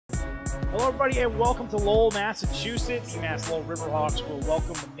Hello everybody and welcome to Lowell, Massachusetts. UMass Lowell Riverhawks will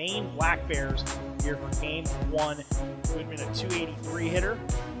welcome the Maine Black Bears here for Game 1. Goodman, a .283 hitter.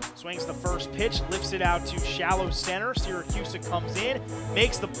 Swings the first pitch, lifts it out to shallow center. Syracuse comes in,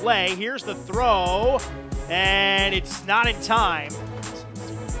 makes the play. Here's the throw, and it's not in time.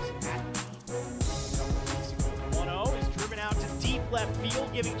 1-0 is driven out to deep left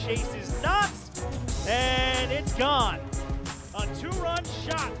field, giving Chase his nuts, and it's gone. A two-run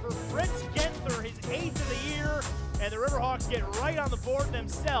shot for Fritz Genther, his 8th of the year, and the Riverhawks get right on the board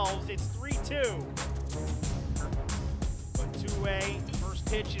themselves. It's 3-2. But two-way, first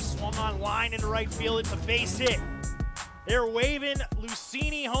pitch is swung on line into right field. It's a base hit. They're waving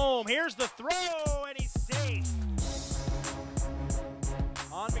Lucini home. Here's the throw, and he's safe.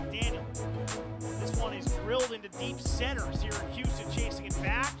 On McDaniel. This one is drilled into deep center. Syracuse chasing it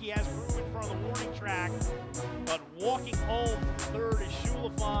back. He has room in front of the warning track. But walking home from third is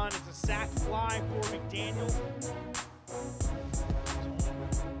Shulafon. It's a sac fly for McDaniel.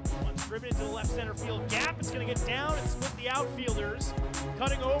 One's driven into the left center field gap. It's going to get down and split the outfielders.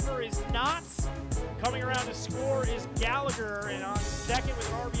 Cutting over is Knotts. Coming around to score is Gallagher. And on second with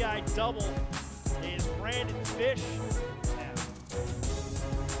an RBI double is Brandon Fish.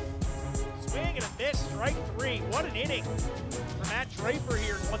 Swing and a miss, strike 3. What an inning for Matt Draper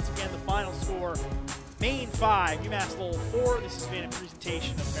here. And once again, the final score, Maine 5, UMass Lowell 4. This has been a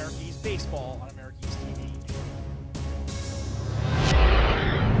presentation of American East Baseball on American East.